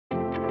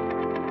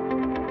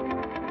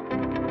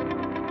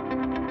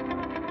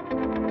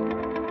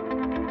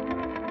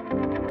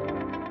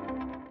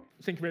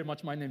Thank you very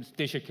much. My name is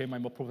Dae-Shik Kim.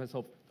 I'm a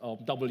professor of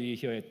WE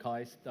here at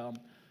KAIST.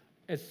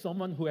 As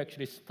someone who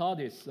actually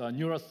studies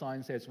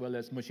neuroscience as well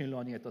as machine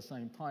learning at the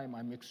same time,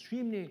 I'm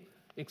extremely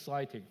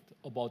excited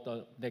about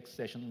the next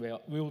session where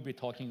we will be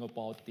talking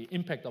about the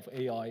impact of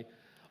AI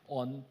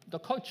on the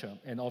culture.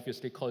 And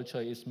obviously,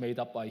 culture is made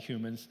up by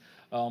humans.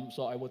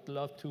 So I would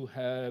love to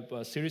have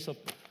a series of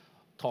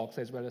talks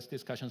as well as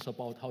discussions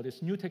about how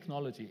this new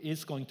technology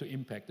is going to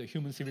impact the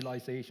human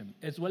civilization,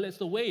 as well as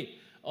the way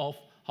of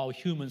how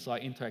humans are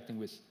interacting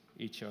with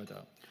each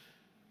other.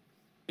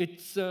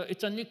 It's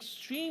an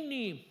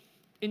extremely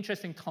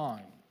interesting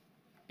time.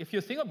 If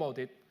you think about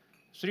it,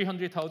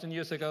 300,000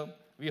 years ago,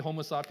 we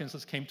Homo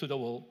sapiens came to the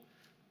world.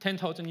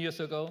 10,000 years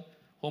ago,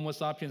 Homo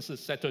sapiens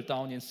settled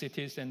down in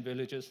cities and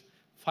villages.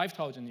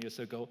 5,000 years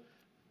ago,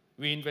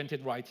 we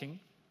invented writing.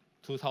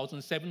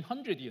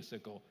 2,700 years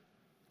ago,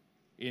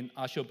 in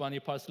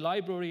Ashurbanipal's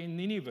library in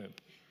Nineveh,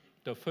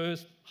 the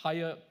first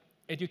higher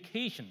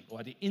education,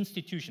 or the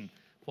institution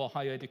for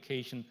higher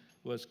education,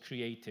 was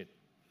created.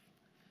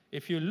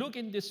 If you look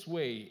in this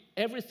way,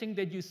 everything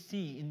that you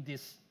see in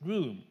this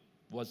room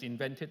was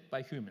invented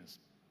by humans.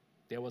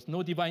 There was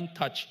no divine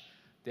touch.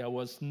 There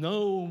was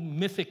no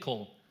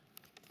mythical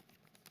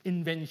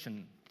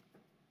invention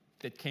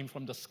that came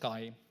from the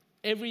sky.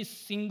 Every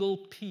single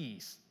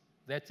piece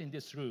that's in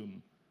this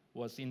room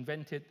was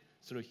invented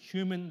through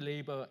human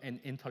labor and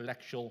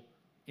intellectual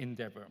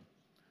endeavor.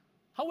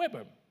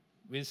 However,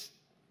 with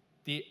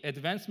the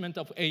advancement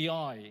of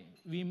AI,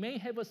 we may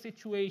have a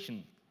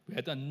situation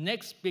where the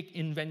next big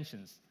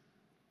inventions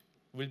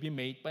will be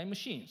made by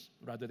machines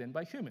rather than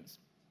by humans.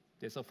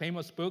 There's a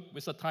famous book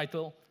with the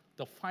title,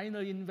 The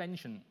Final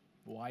Invention.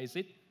 Why is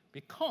it?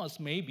 Because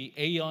maybe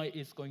AI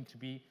is going to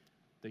be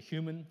the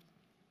human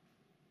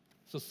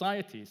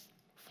society's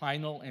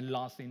final and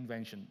last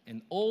invention,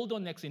 and all the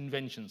next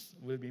inventions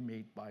will be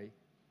made by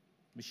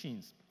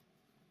machines.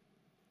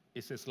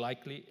 Is this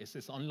likely? Is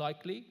this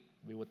unlikely?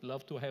 We would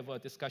love to have a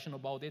discussion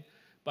about it.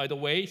 By the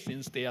way,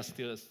 since they are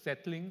still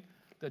settling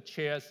the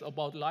chairs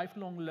about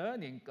lifelong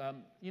learning,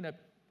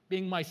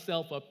 being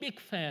myself a big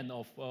fan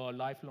of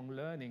lifelong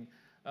learning,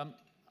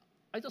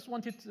 I just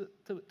wanted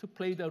to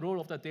play the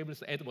role of the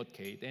devil's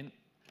advocate, and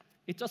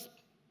it just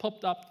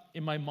popped up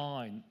in my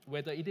mind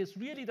whether it is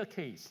really the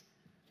case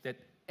that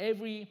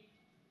every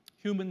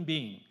human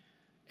being,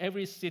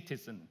 every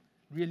citizen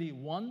really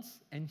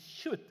wants and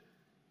should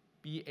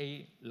be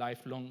a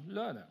lifelong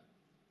learner.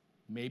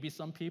 Maybe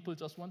some people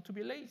just want to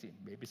be lazy.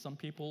 Maybe some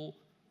people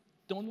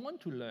don't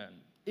want to learn.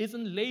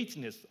 Isn't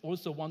laziness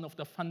also one of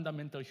the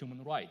fundamental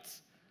human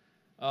rights?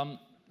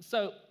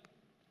 So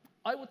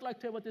I would like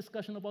to have a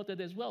discussion about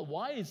that as well.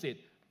 Why is it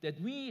that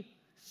we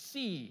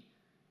see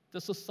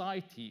the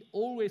society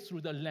always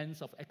through the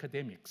lens of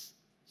academics,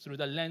 through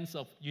the lens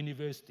of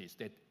universities,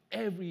 that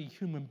every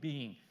human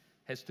being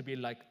has to be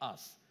like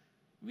us?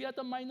 We are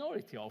the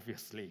minority,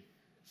 obviously.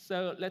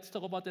 So let's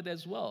talk about that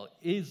as well.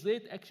 Is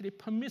it actually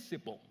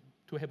permissible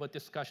to have a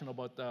discussion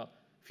about the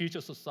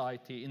future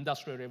society,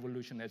 industrial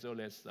revolution, as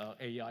well as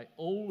AI,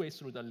 always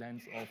through the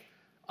lens of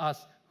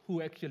us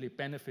who actually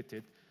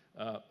benefited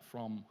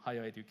from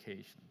higher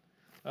education?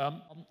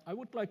 I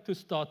would like to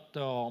start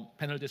the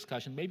panel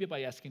discussion maybe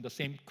by asking the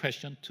same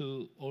question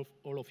to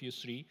all of you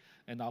three,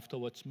 and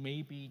afterwards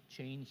maybe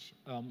change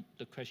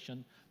the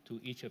question to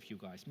each of you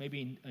guys,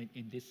 maybe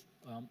in this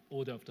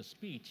order of the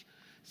speech.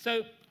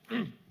 So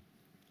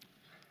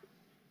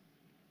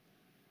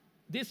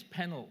this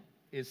panel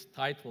is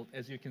titled,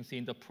 as you can see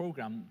in the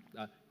program,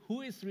 Who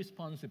is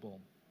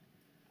Responsible?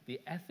 The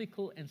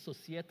Ethical and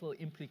Societal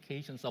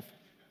Implications of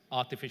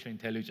Artificial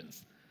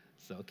Intelligence.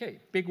 So, okay,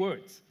 big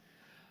words.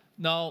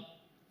 Now,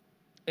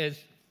 as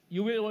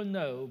you will all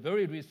know,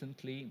 very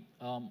recently,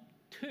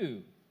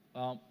 two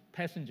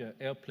passenger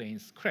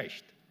airplanes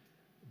crashed,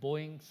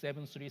 Boeing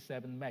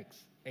 737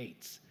 MAX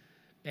 8s.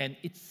 And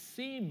it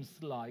seems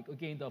like,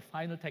 again, the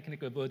final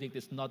technical verdict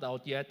is not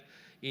out yet.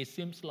 It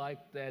seems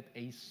like that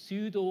a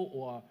pseudo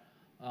or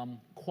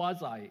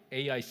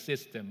quasi-AI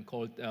system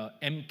called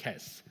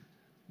MCAS,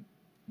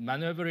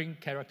 Maneuvering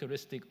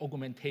Characteristic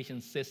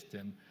Augmentation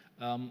System,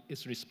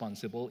 is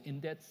responsible in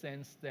that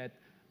sense that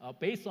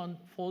based on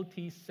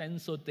faulty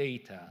sensor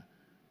data,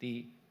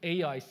 the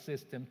AI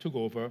system took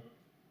over,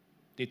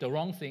 did the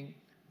wrong thing.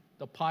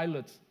 The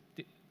pilots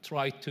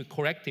tried to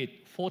correct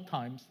it 4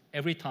 times.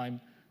 Every time,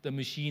 the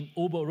machine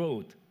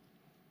overrode,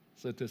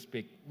 so to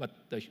speak, what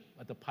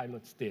the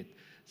pilots did.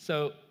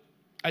 So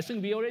I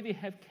think we already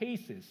have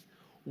cases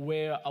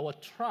where our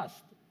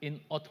trust in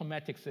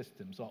automatic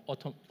systems or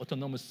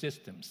autonomous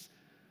systems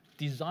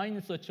designed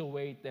in such a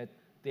way that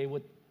they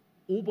would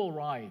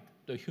override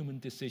the human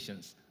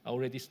decisions are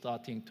already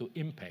starting to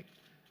impact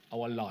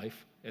our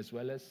life as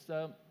well as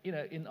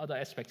in other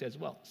aspects as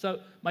well. So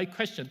my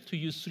question to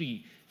you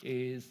three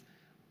is,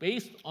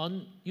 based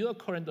on your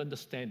current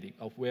understanding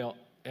of where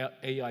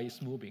AI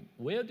is moving,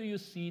 where do you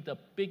see the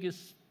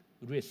biggest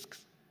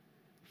risks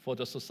for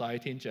the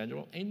society in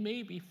general, and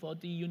maybe for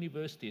the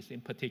universities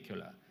in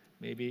particular?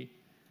 Maybe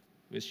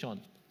with Seán.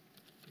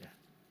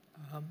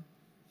 Yeah.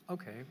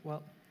 Okay,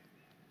 well,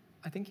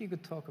 I think you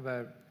could talk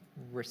about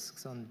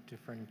risks on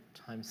different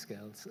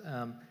timescales.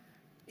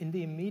 In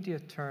the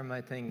immediate term,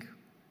 I think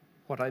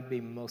what I'd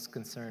be most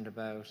concerned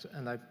about,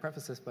 and I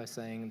preface this by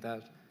saying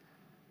that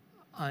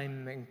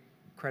I'm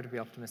incredibly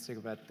optimistic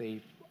about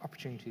the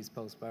opportunities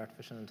posed by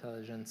artificial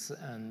intelligence,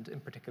 and in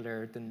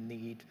particular the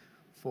need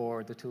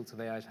for the tools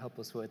of AI to help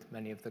us with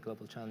many of the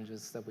global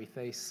challenges that we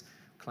face.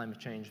 Climate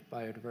change,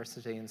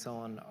 biodiversity, and so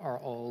on are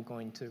all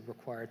going to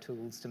require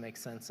tools to make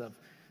sense of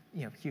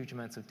huge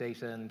amounts of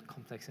data and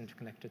complex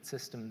interconnected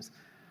systems.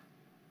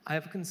 I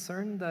have a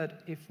concern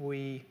that if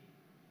we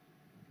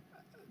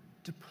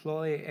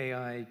deploy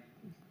AI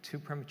too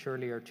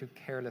prematurely or too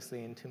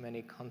carelessly in too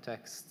many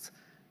contexts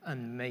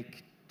and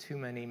make too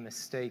many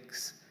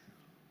mistakes,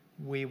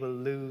 we will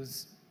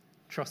lose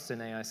trust in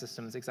AI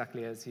systems,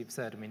 exactly as you've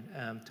said. I mean,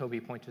 Toby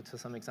pointed to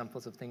some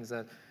examples of things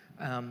that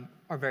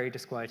are very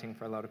disquieting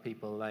for a lot of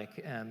people,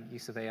 like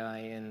use of AI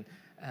in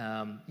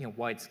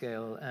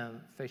wide-scale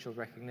facial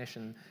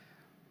recognition.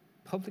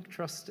 Public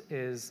trust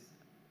is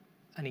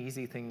an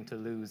easy thing to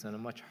lose and a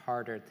much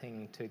harder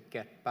thing to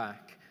get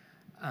back.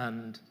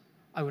 And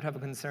I would have a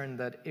concern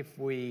that if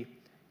we,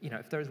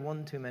 if there's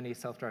one too many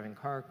self-driving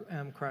car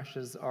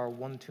crashes or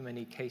one too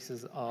many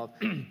cases of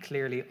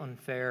clearly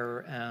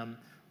unfair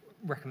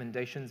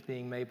recommendations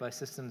being made by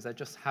systems that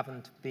just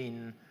haven't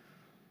been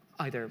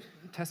either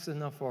tested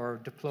enough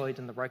or deployed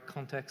in the right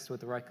context with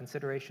the right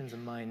considerations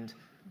in mind,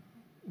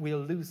 we'll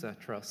lose that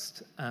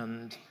trust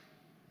and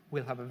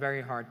we'll have a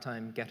very hard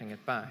time getting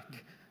it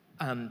back.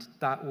 And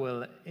that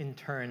will, in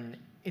turn,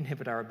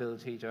 inhibit our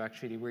ability to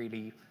actually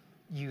really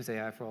use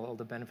AI for all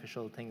the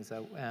beneficial things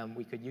that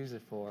we could use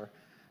it for.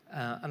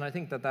 And I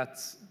think that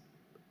that's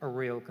a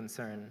real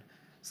concern.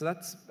 So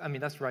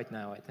that's right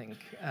now, I think.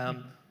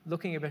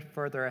 Looking a bit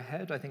further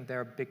ahead, I think there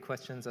are big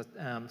questions that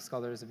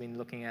scholars have been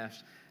looking at.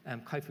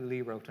 Kai-Fu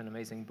Lee wrote an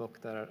amazing book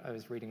that I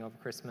was reading over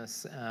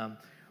Christmas,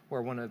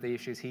 where one of the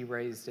issues he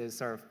raised is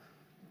sort of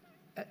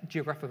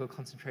geographical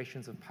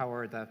concentrations of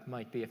power that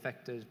might be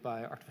affected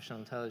by artificial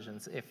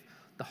intelligence. If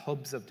the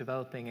hubs of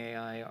developing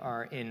AI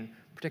are in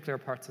particular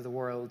parts of the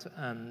world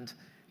and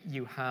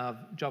you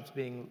have jobs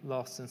being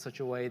lost in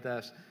such a way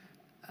that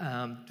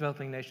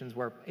developing nations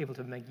were able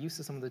to make use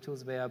of some of the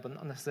tools of AI, but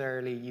not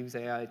necessarily use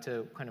AI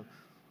to kind of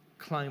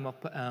climb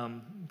up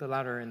the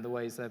ladder in the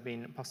ways that have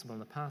been possible in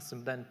the past,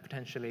 and then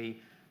potentially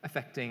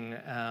affecting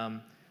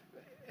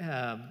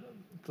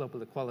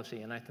global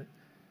equality. And I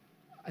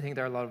think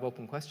there are a lot of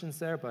open questions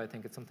there, but I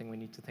think it's something we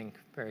need to think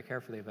very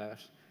carefully about.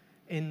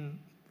 In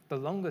the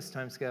longest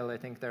timescale, I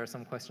think there are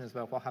some questions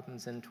about what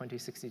happens in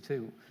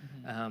 2062.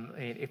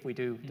 If we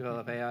do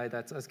develop AI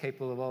that's as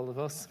capable of all of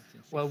us,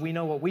 well, we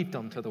know what we've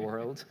done to the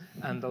world,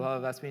 and a lot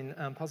of that's been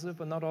positive,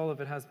 but not all of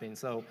it has been.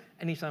 So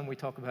anytime we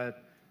talk about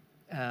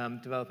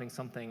developing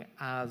something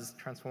as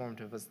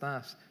transformative as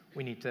that,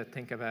 we need to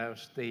think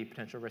about the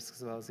potential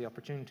risks as well as the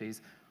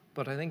opportunities.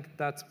 But I think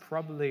that's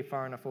probably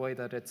far enough away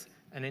that it's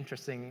an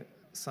interesting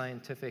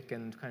scientific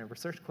and kind of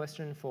research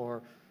question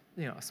for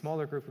a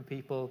smaller group of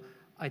people.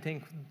 I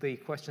think the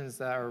questions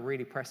that are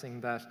really pressing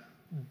that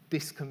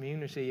this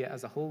community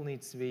as a whole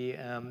needs to be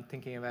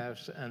thinking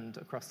about and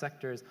across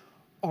sectors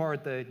are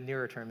the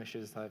nearer term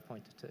issues that I've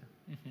pointed to.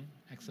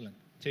 Excellent.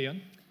 Tze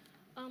Yun?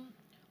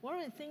 Well,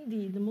 I think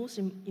the most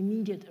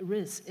immediate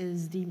risk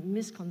is the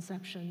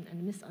misconception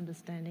and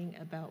misunderstanding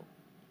about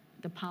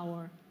the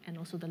power and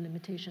also the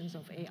limitations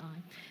of AI.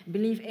 I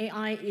believe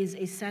AI is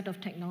a set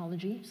of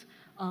technologies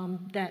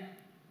that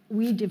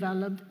we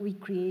develop, we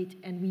create,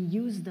 and we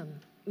use them.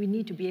 We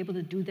need to be able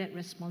to do that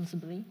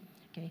responsibly.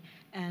 Okay,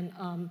 and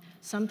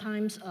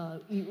sometimes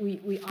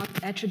we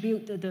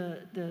attribute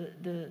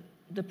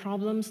the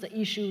problems, the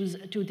issues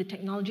to the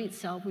technology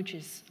itself, which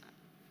is,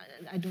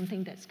 I don't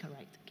think that's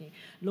correct. Okay,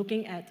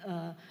 looking at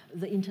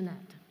the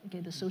internet,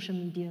 okay, the social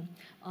media,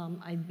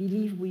 I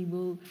believe we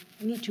will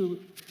need to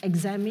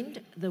examine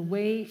the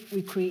way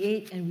we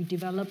create and we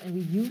develop and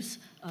we use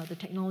the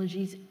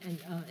technologies,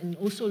 and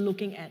also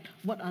looking at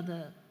what are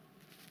the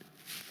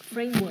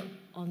framework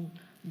on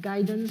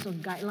guidance or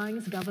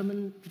guidelines,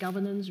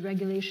 governance,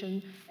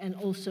 regulation, and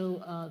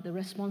also the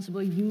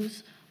responsible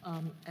use,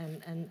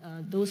 and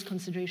those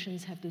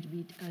considerations have to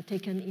be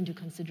taken into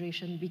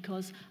consideration,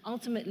 because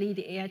ultimately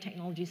the AI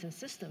technologies and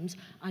systems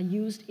are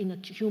used in a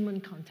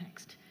human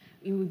context.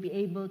 We will be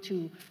able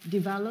to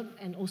develop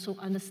and also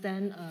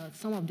understand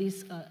some of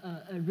these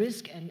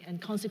risks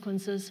and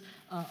consequences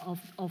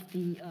of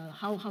the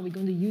how we're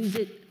going to use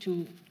it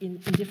in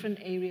different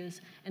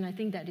areas. And I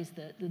think that is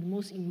the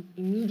most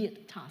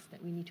immediate task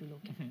that we need to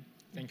look at.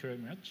 Thank you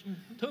very much.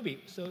 Toby,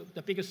 so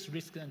the biggest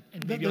risk and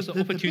maybe also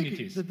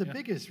opportunities. The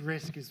biggest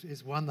risk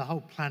is one the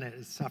whole planet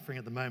is suffering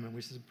at the moment,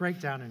 which is a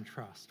breakdown in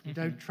trust. We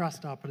don't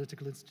trust our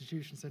political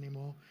institutions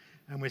anymore,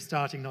 and we're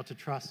starting not to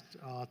trust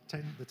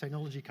the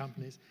technology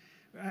companies.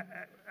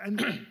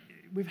 And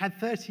we've had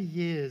 30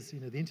 years,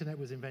 the internet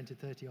was invented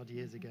 30 odd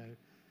years ago.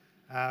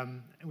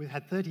 We've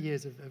had 30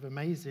 years of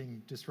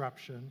amazing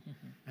disruption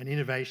and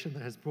innovation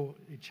that has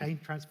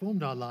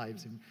transformed our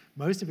lives, in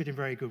most of it in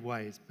very good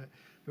ways. But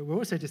we're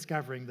also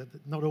discovering that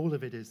not all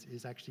of it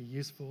is actually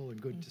useful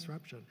and good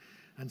disruption,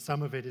 and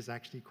some of it is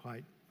actually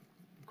quite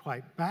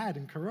bad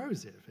and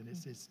corrosive, and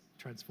it's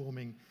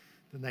transforming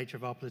the nature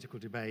of our political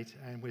debate,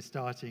 and we're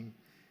starting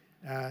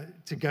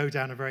to go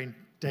down a very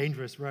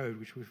dangerous road,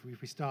 which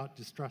if we start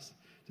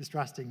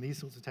distrusting these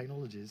sorts of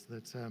technologies,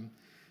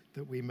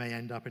 that we may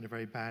end up in a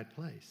very bad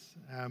place.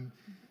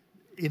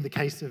 In the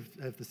case of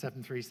the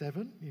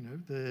 737,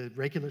 the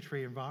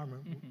regulatory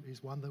environment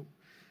is one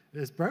that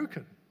is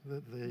broken.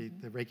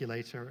 The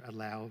regulator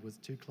was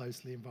too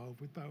closely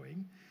involved with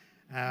Boeing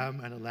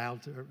and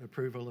allowed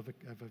approval of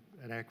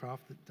an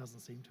aircraft that doesn't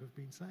seem to have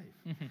been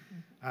safe.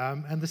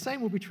 And the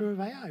same will be true of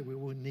AI. We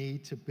will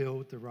need to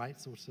build the right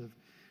sort of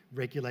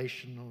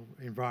regulation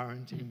or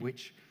environment in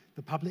which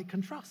the public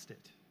can trust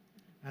it.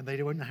 And they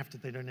don't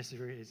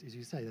necessarily, as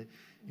you say,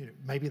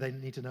 maybe they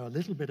need to know a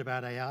little bit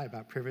about AI,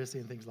 about privacy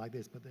and things like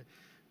this,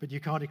 but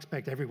you can't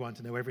expect everyone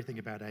to know everything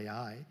about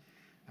AI.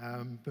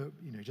 But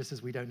just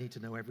as we don't need to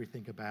know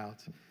everything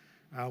about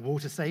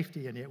water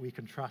safety, and yet we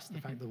can trust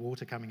the fact that the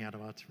water coming out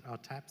of our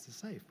taps is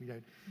safe.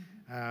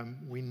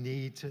 We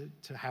need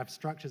to have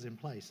structures in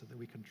place so that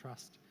we can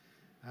trust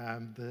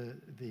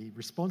the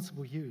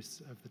responsible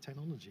use of the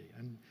technology.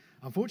 And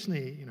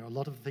unfortunately, a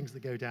lot of the things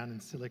that go down in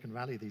Silicon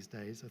Valley these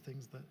days are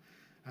things that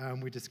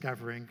we're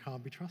discovering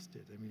can't be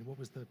trusted. I mean, what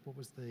was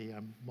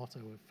the motto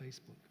of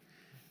Facebook?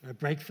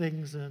 Break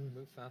things and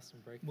move fast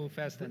and break. Move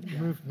fast and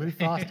move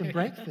fast and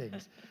break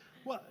things.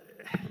 Well,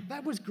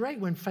 that was great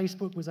when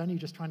Facebook was only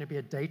just trying to be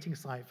a dating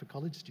site for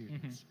college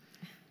students.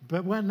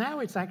 But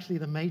now it's actually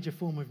the major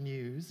form of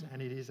news,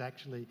 and it is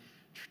actually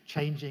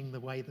changing the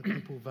way that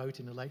people vote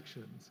in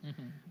elections.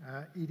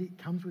 It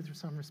comes with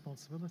some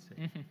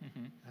responsibility.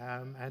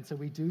 And so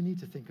we do need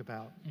to think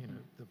about,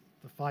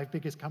 the 5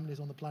 biggest companies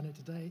on the planet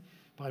today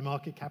by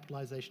market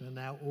capitalization are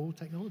now all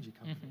technology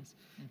companies.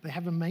 They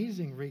have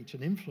amazing reach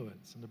and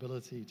influence and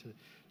ability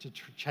to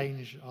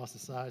change our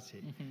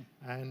society.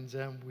 And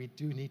we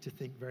do need to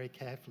think very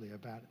carefully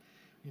about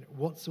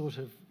what sort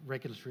of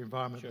regulatory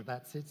environment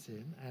that sits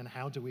in, and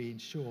how do we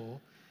ensure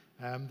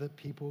that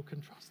people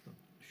can trust them.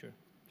 Sure.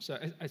 So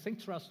I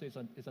think trust is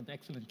an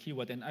excellent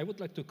keyword, and I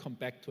would like to come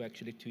back to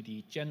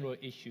the general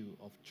issue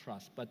of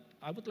trust. But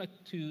I would like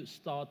to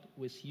start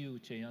with you,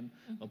 Tze Yun,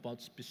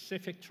 about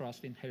specific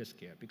trust in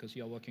healthcare, because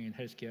you are working in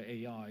healthcare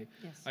AI.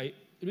 Yes. I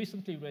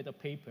recently read a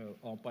paper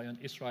by an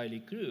Israeli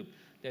group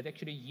that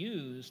actually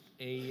used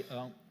a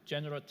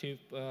generative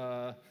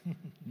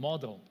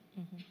model,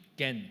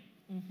 GAN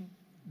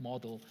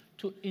model,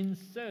 to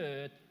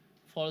insert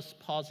false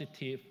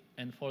positive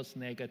and false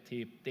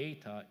negative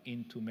data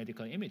into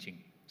medical imaging,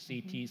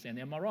 CTs and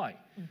MRI,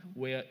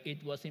 where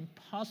it was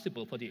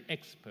impossible for the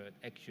expert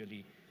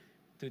actually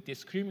to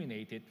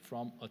discriminate it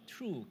from a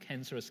true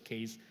cancerous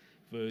case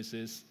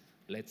versus,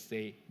 let's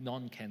say,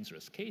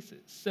 non-cancerous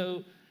cases.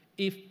 So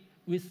if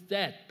with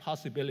that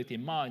possibility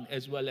in mind,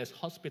 as well as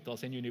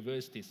hospitals and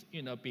universities,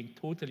 being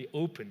totally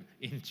open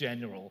in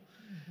general,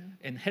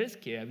 in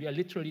healthcare, we are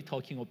literally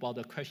talking about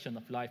the question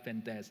of life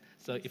and death.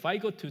 So if I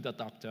go to the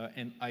doctor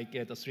and I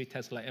get a 3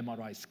 Tesla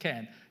MRI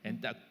scan,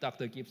 and that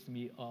doctor gives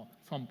me a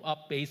thumb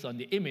up based on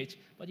the image,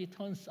 but it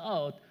turns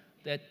out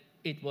that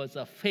it was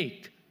a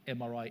fake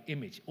MRI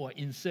image or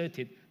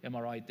inserted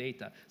MRI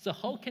data. So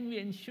how can we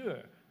ensure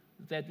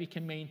that we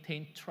can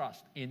maintain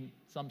trust in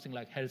something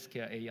like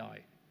healthcare AI?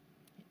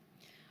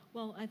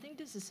 Well, I think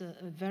this is a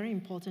very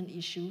important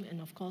issue, and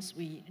of course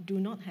we do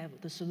not have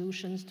the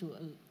solutions to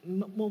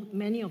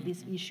many of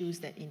these issues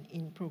that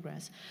in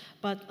progress.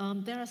 But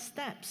there are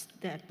steps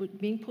that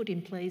being put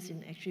in place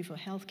actually for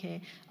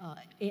healthcare,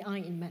 AI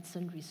in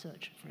medicine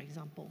research, for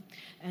example.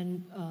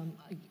 And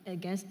I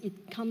guess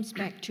it comes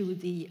back to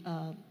the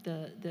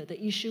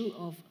issue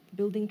of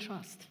building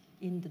trust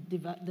in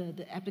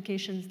the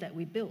applications that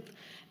we build.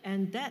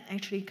 And that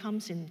actually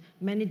comes in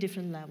many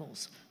different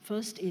levels.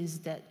 First is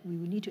that we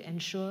will need to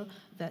ensure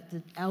that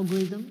the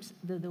algorithms,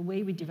 the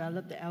way we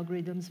develop the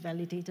algorithms,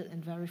 validated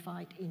and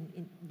verified,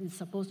 is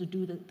supposed to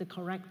do the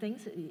correct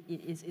things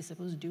it is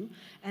supposed to do.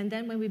 And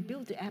then when we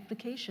build the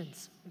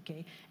applications,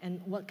 okay,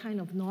 and what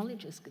kind of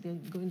knowledge is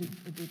going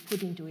to be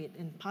put into it,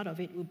 and part of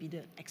it will be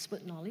the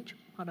expert knowledge,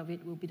 part of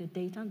it will be the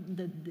data,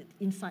 the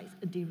insights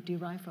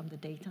derived from the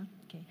data,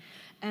 okay.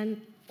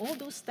 And all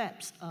those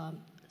steps,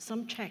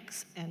 some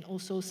checks and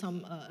also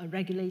some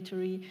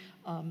regulatory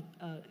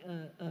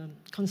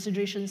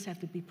considerations have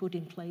to be put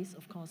in place,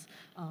 of course.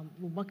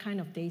 What kind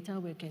of data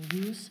we can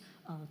use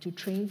to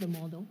train the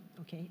model,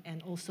 okay?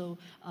 And also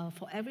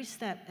for every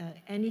step,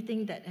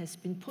 anything that has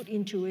been put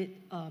into it,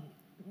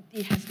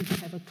 it has to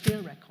have a clear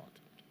record.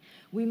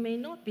 We may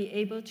not be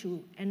able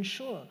to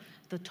ensure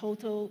the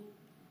total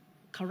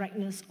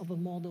correctness of a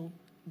model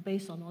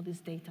based on all these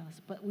data,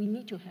 but we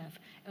need to have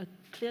a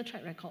clear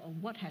track record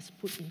of what has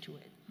put into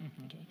it.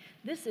 Okay.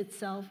 This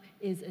itself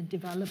is a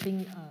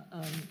developing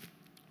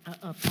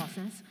a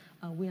process,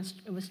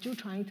 We're still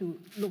trying to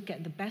look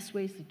at the best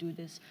ways to do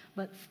this.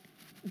 But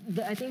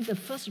I think the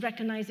first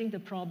recognizing the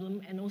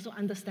problem and also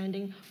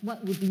understanding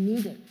what would be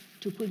needed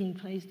to put in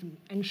place to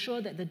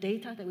ensure that the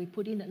data that we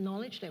put in, the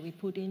knowledge that we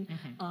put in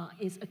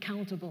is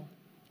accountable.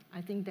 I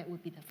think that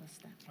would be the first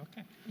step.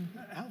 Okay.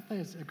 Healthcare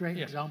is a great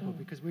example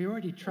because we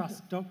already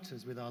trust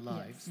doctors with our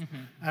lives. Yes.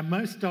 And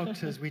most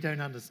doctors we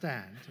don't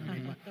understand. I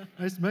mean,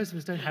 most of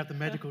us don't have the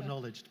medical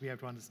knowledge to be able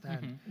to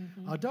understand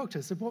our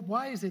doctors. So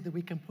why is it that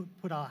we can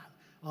put our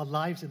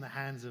lives in the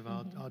hands of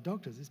our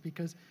doctors? It's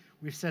because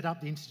we've set up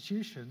the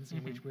institutions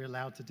in which we're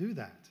allowed to do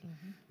that.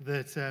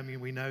 That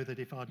we know that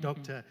if our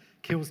doctor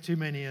kills too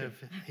many of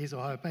his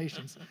or her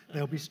patients,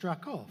 they'll be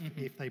struck off.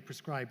 If they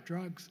prescribe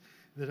drugs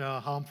that are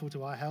harmful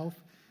to our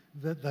health,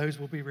 that those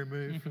will be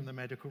removed from the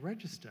medical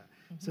register.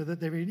 So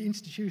that there are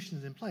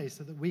institutions in place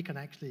so that we can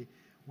actually,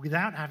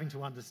 without having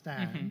to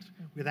understand,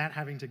 without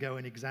having to go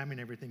and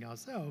examine everything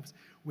ourselves,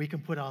 we can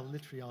put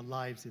literally our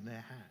lives in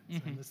their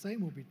hands. And the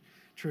same will be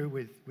true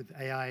with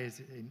AI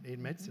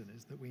in medicine,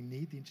 is that we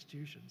need the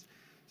institutions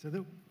so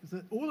that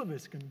all of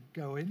us can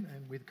go in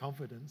and with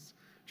confidence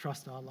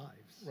trust our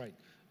lives. Right.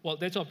 Well,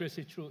 that's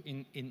obviously true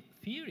in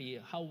theory.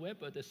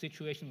 However, the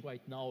situation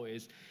right now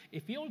is,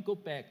 if we all go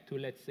back to,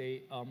 let's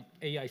say,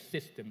 AI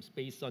systems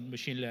based on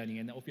machine learning,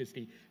 and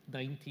obviously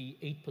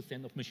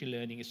 98% of machine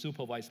learning is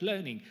supervised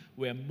learning,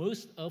 where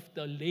most of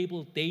the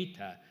labeled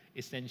data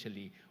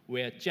essentially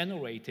were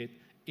generated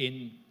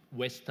in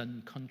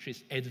Western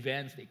countries,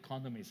 advanced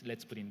economies,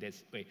 let's put it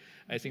this way.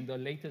 I think the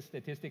latest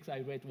statistics I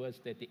read was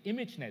that the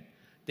ImageNet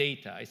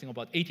data, I think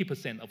about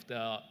 80% of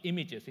the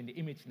images in the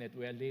ImageNet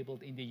were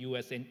labeled in the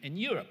US and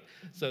Europe.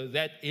 So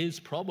that is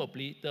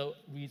probably the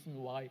reason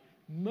why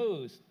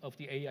most of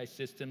the AI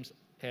systems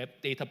have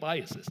data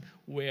biases,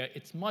 where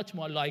it's much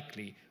more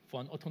likely for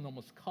an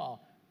autonomous car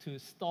to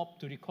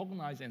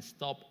recognize and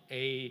stop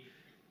a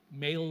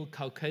male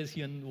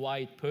Caucasian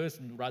white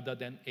person rather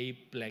than a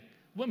black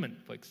woman,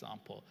 for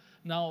example.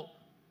 Now,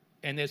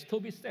 and as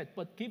Toby said,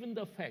 but given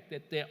the fact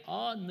that there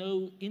are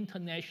no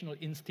international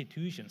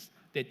institutions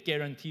that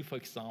guarantee, for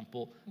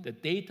example, the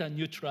data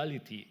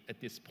neutrality at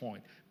this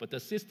point, but the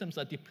systems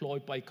are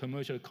deployed by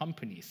commercial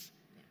companies.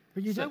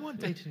 But you don't want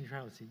data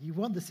neutrality. You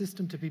want the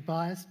system to be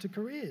biased to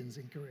Koreans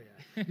in Korea.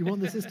 You want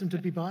the system to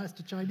be biased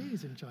to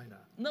Chinese in China.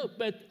 No,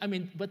 but I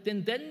mean, but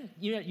then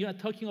you are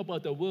talking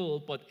about the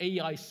world, but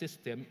AI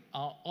systems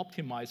are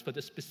optimized for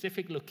the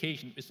specific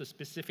location with a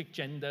specific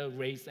gender,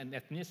 race, and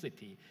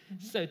ethnicity.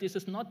 So this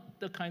is not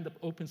the kind of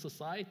open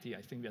society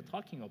I think we are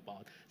talking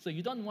about. So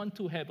you don't want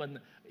to have an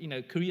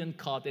Korean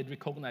card that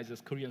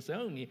recognizes Koreans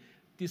only,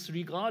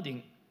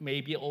 disregarding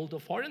maybe all the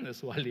foreigners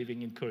who are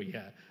living in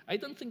Korea. I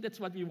don't think that's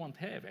what we want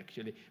to have,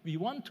 actually. We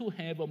want to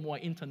have a more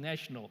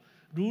international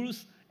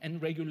rules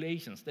and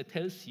regulations that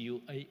tells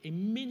you a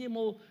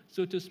minimal,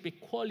 so to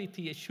speak,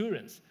 quality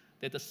assurance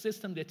that the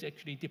system that's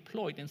actually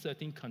deployed in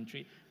certain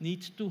country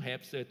needs to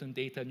have certain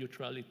data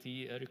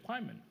neutrality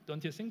requirement.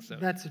 Don't you think so?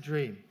 That's a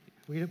dream.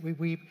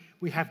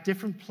 We have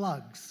different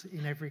plugs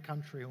in every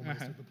country almost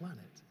of the planet.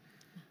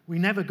 We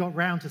never got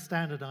round to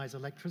standardize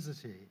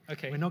electricity.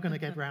 Okay. We're not going to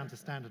get round to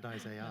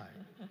standardize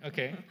AI.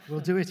 Okay. We'll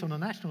do it on a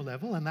national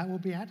level, and that will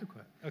be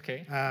adequate.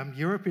 Okay.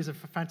 Europe is a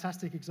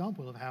fantastic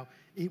example of how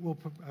it will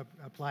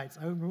apply its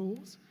own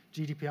rules.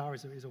 GDPR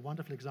is a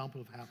wonderful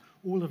example of how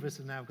all of us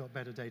have now got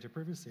better data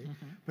privacy.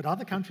 But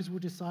other countries will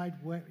decide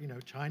where,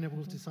 China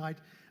will decide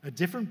a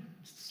different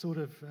sort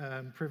of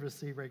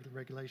privacy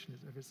regulation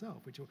of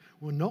itself, which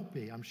will not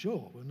be, I'm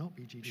sure, will not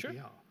be GDPR. Sure.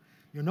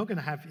 You're not going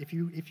to have, if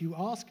you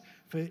ask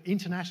for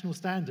international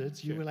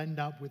standards, you will end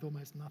up with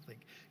almost nothing,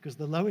 because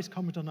the lowest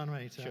common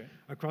denominator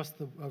across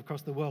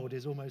the world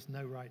is almost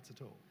no rights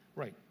at all.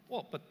 Right.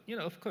 Well, but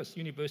of course,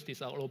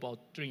 universities are all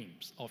about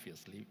dreams,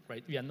 obviously,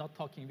 right? We are not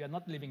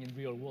living in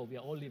real world. We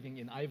are all living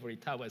in ivory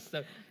towers.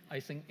 So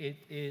I think it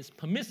is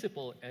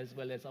permissible as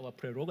well as our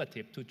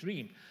prerogative to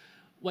dream.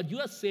 What you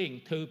are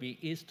saying, Toby,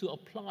 is to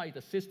apply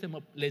the system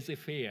of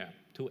laissez-faire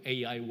to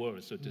AI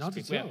world, so to speak.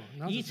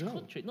 Not each at all.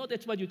 country, no,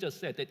 that's what you just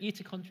said, that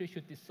each country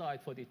should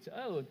decide for its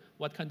own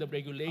what kind of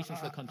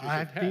regulations the country should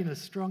have. I've been a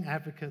strong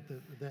advocate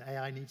that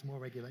AI needs more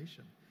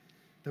regulation,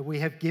 that we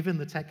have given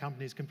the tech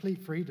companies complete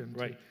freedom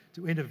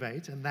to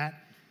innovate, and that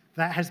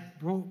has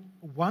brought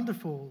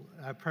wonderful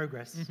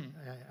progress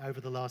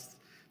over the last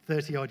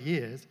 30-odd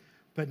years.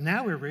 But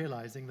now we're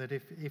realizing that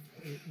if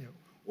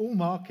all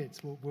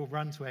markets will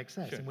run to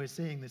excess, and we're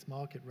seeing this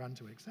market run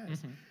to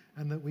excess,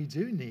 and that we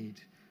do need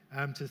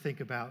to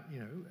think about,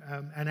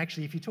 and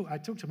actually, I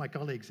talk to my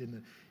colleagues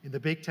in the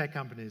big tech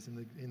companies,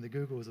 in the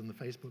Googles and the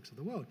Facebooks of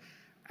the world,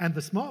 and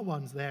the smart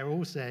ones, they're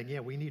all saying, yeah,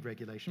 we need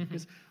regulation,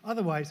 because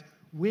otherwise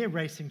we're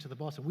racing to the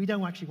bottom. We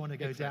don't actually want to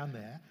go down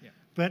there,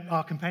 but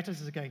our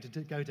competitors are going to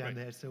go down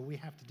there, so we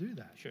have to do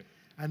that. Sure.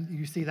 And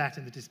you see that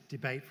in the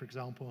debate, for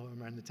example,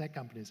 around the tech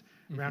companies,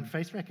 around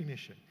face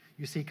recognition.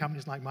 You see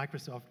companies like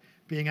Microsoft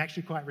being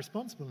actually quite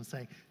responsible and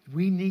saying,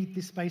 we need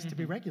this space to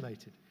be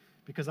regulated,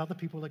 because other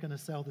people are going to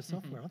sell the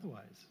software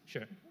otherwise.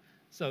 Sure.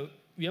 So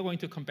we are going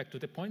to come back to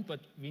the point, but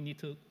we need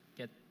to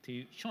get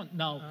to Seán.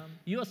 Now,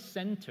 your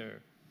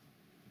center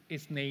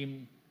is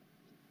named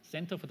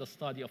Center for the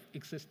Study of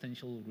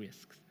Existential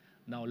Risks.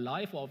 Now,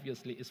 life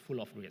obviously is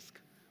full of risk.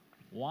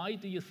 Why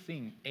do you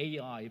think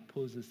AI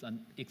poses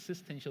an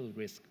existential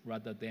risk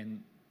rather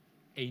than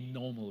a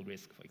normal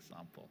risk, for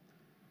example?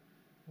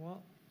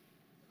 Well,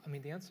 I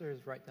mean, the answer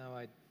is right now,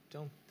 I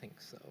don't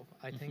think so.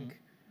 I think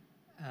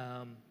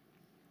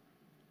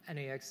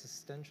any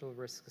existential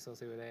risk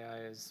associated with AI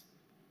is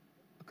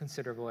a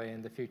considerable way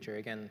in the future.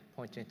 Again,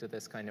 pointing to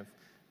this kind of,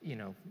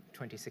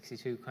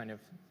 2062 kind of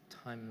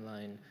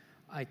timeline.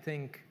 I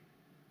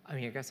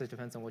guess it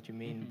depends on what you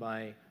mean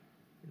by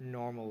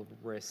normal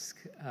risk.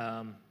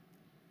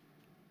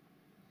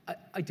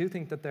 I do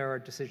think that there are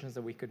decisions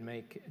that we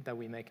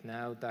make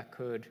now that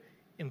could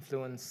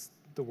influence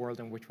the world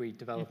in which we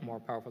develop more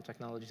powerful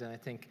technologies. And I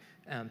think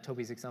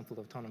Toby's example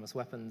of autonomous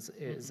weapons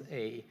is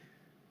a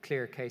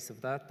clear case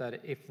of that, that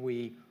if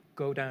we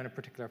go down a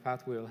particular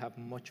path, we will have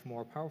much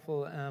more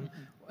powerful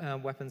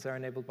weapons that are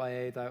enabled by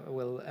AI that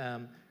will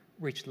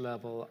reach the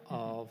level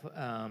of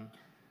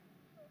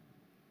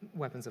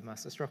weapons of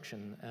mass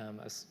destruction,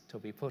 as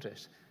Toby put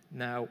it.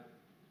 Now,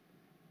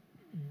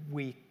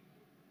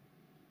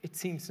 it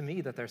seems to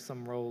me that there's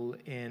some role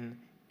in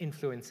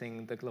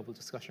influencing the global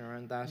discussion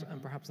around that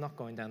and perhaps not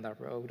going down that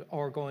road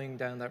or going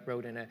down that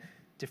road in a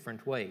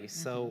different way.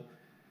 So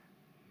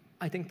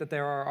I think that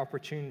there are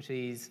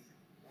opportunities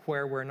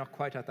where we're not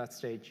quite at that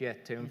stage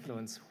yet to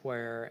influence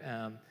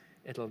where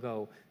it'll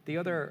go. The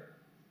other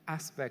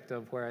aspect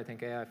of where I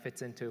think AI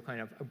fits into kind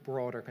of a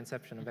broader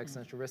conception of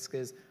existential risk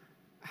is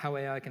how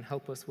AI can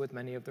help us with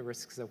many of the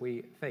risks that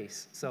we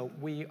face. So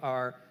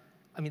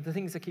the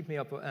things that keep me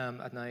up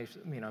at night,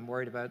 I'm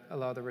worried about a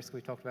lot of the risks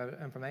we talked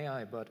about from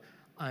AI, but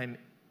I'm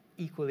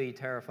equally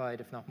terrified,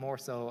 if not more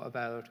so,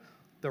 about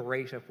the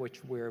rate at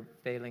which we're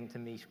failing to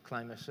meet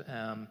climate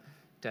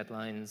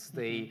deadlines,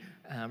 the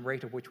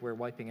rate at which we're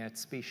wiping out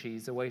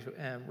species, the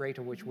rate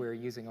at which we're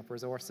using up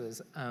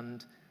resources.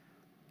 And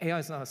AI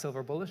is not a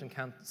silver bullet and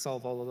can't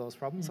solve all of those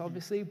problems,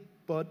 obviously,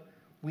 but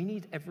we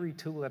need every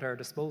tool at our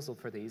disposal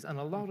for these. And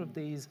a lot of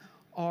these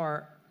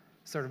are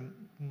sort of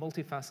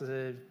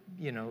multifaceted,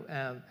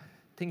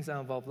 things that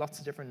involve lots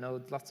of different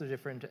nodes, lots of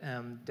different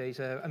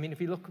data. I mean,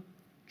 if you look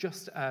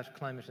just at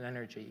climate and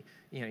energy,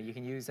 you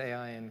can use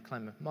AI in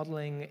climate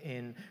modeling,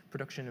 in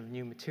production of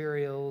new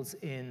materials,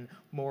 in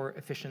more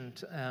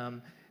efficient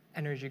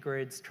energy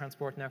grids,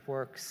 transport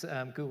networks.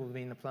 Google has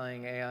been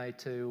applying AI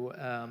to,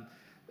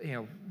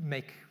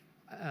 make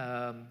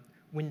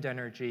wind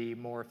energy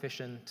more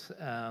efficient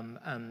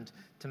and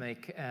to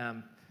make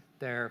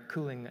their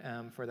cooling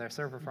for their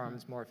server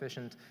farms more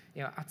efficient.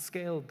 At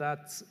scale,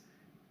 that's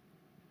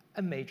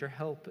a major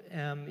help,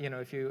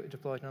 if you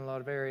deploy it in a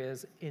lot of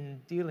areas in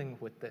dealing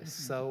with this.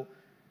 So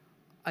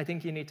I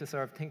think you need to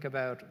sort of think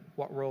about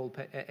what role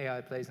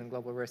AI plays in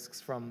global risks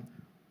from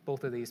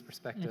both of these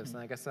perspectives. And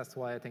I guess that's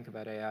why I think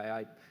about AI.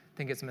 I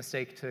think it's a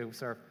mistake to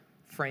sort of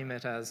frame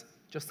it as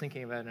just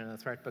thinking about it in a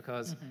threat,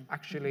 because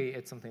actually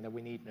it's something that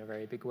we need in a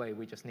very big way.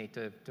 We just need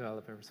to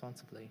develop it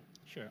responsibly.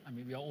 Sure. I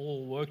mean, we are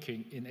all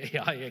working in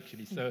AI,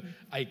 actually. So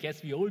I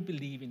guess we all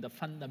believe in the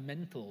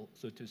fundamental,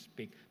 so to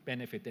speak,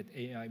 benefit that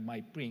AI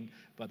might bring.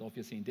 But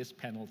obviously in this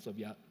panel, so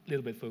we are a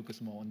little bit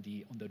focused more on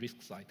the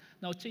risk side.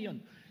 Now, Tze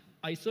Yun,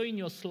 I saw in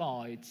your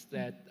slides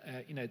that,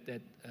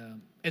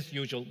 as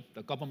usual,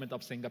 the government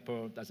of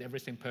Singapore does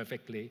everything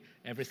perfectly,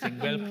 everything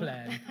well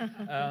planned,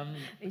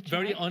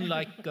 very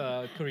unlike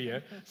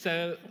Korea.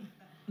 So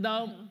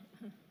now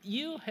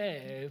you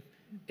have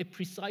a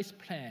precise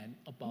plan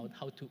about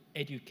how to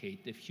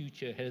educate the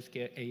future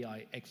healthcare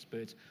AI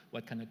experts,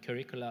 what kind of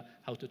curricula,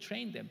 how to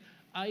train them.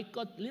 I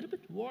got a little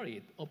bit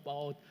worried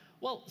about,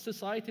 well,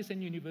 societies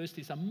and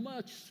universities are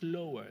much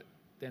slower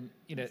than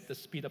the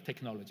speed of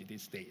technology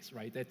these days,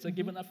 right? That's a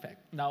given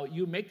effect. Now,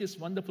 you make this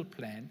wonderful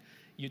plan,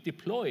 you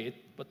deploy it,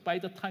 but by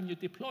the time you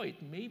deploy it,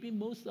 maybe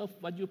most of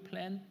what you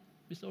planned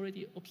is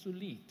already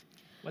obsolete.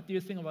 What do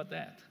you think about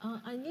that?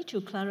 I need to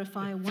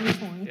clarify one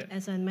point.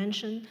 As I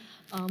mentioned,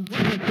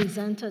 what we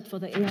presented for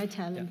the AI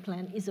talent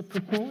plan is a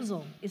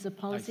proposal, is a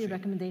policy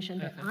recommendation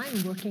that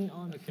I'm working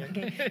on.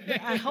 Okay.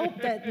 I hope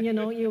that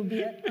you'll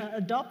be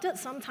adopted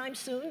sometime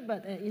soon,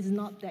 but it's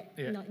not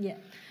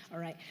yet. All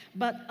right.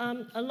 But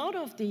a lot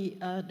of the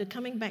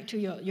coming back to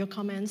your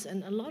comments,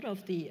 and a lot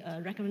of the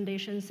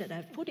recommendations that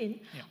I've put in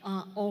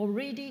are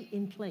already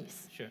in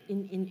place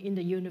in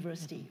the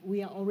university.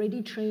 We are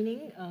already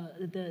training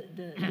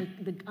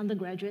the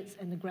undergraduates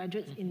and the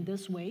graduates in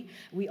this way.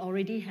 We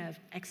already have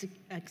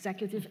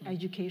executive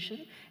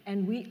education,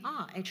 and we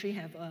are actually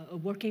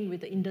working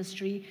with the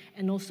industry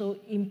and also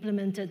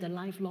implemented the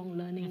lifelong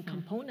learning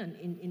component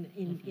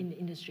in the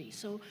industry.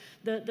 So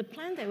the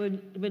plan that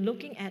we're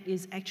looking at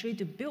is actually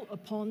to build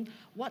upon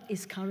what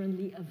is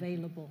currently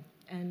available.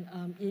 And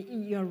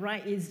you're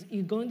right, it's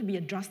going to be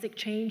a drastic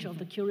change of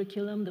the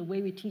curriculum, the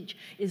way we teach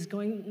is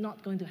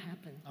not going to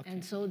happen.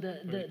 And so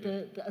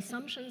the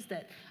assumptions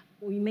that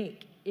we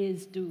make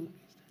is to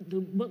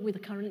work with the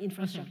current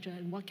infrastructure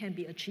and what can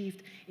be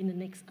achieved in the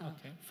next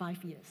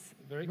 5 years.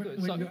 Very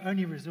good. When your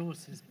only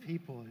resource is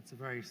people, it's a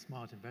very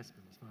smart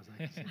investment, as far as I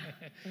can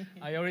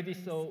see. I already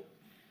saw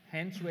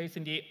hands raised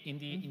in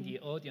the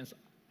audience.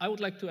 I would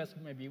like to ask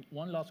maybe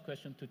one last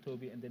question to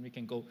Toby, and then we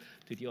can go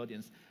to the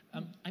audience.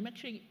 I'm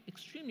actually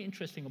extremely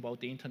interested about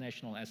the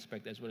international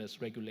aspect as well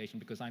as regulation,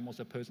 because I'm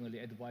also personally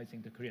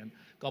advising the Korean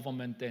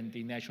government and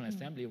the National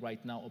Assembly right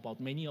now about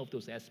many of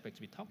those aspects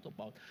we talked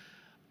about.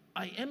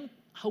 I am,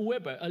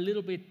 however, a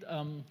little bit,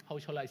 how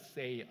shall I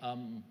say,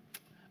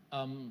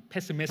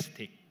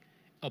 pessimistic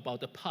about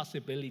the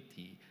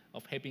possibility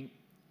of having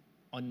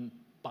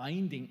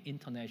binding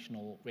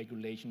international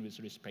regulation with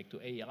respect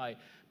to AI,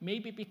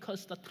 maybe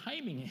because the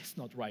timing is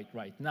not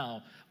right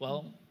now.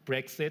 Well,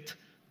 Brexit,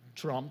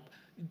 Trump,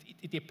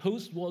 the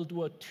post-World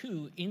War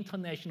II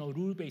international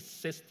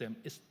rule-based system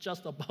is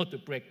just about to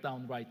break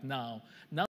down right now. Now